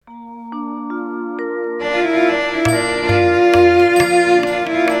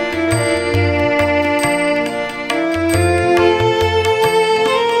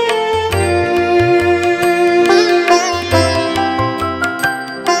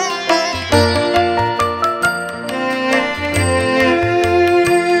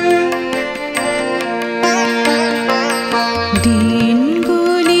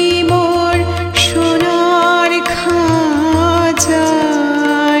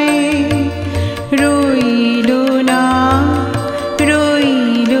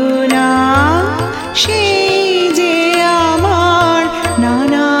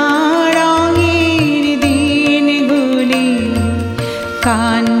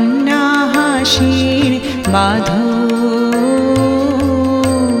কান্না হাসির বাঁধন,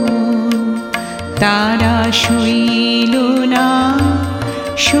 তারা শৈল না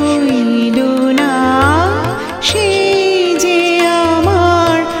শৈল না, সে যে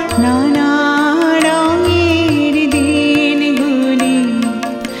আমার নানা রঙের দিনগুলি,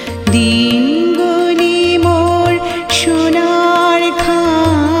 দিনগুলি মোর সোনার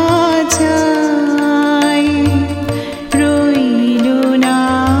খাঁচায় রইল না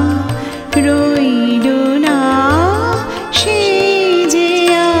রইল না, সে যে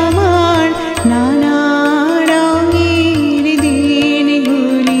আমার নানা রঙের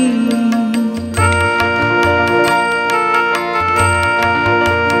দিনগুলি।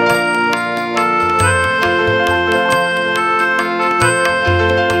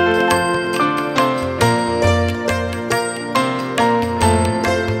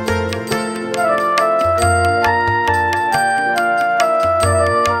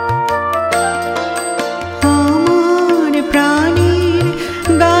 আমার প্রাণের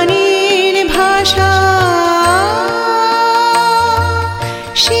গানের ভাষা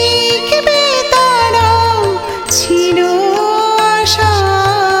শিখবে তারাও ছিল আশা,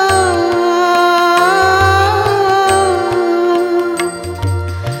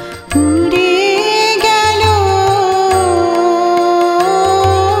 উড়ে গেল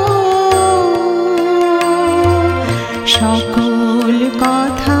সকল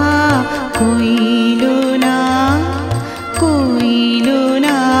কথা, কইল না কইল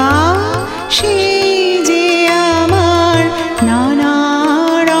না, সে যে আমার নানা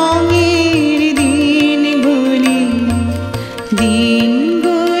রঙের দিনগুলি,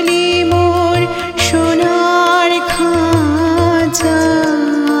 দিনগুলি মোর সোনার খাঁচায়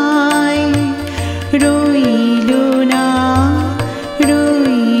রইল না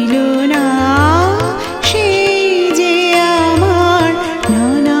রইল না, সে যে আমার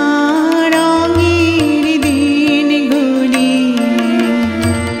নানা রঙের দিনগুলি।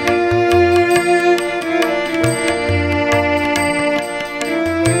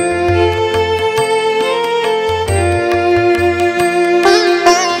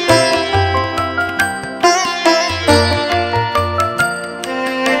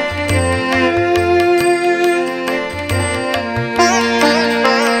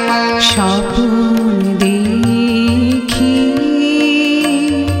 স্বপ্ন দেখি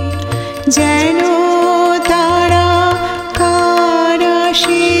যেন তারা কার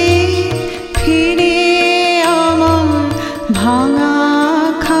আসে ফিরে আমার ভাঙা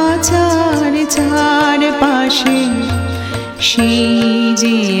খাঁচার চারপাশে, সেই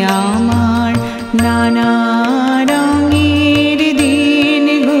যে আমার নানা রঙের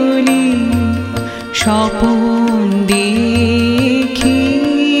দিনগুলি। স্বপ্ন দেখি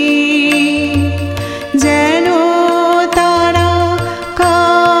যেন তারা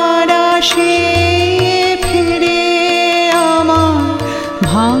কার আসে ফিরে আমার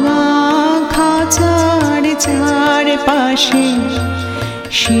ভাঙা খাঁচার চারপাশে,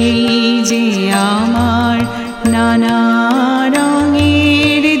 সেই যে আমার নানা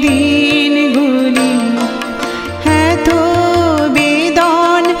রঙের দিনগুলি। এত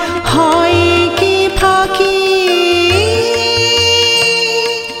বেদন হয় কি ফাঁকি,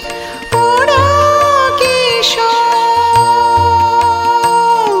 ওরা কি সব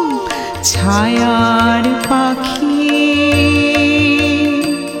ছায়া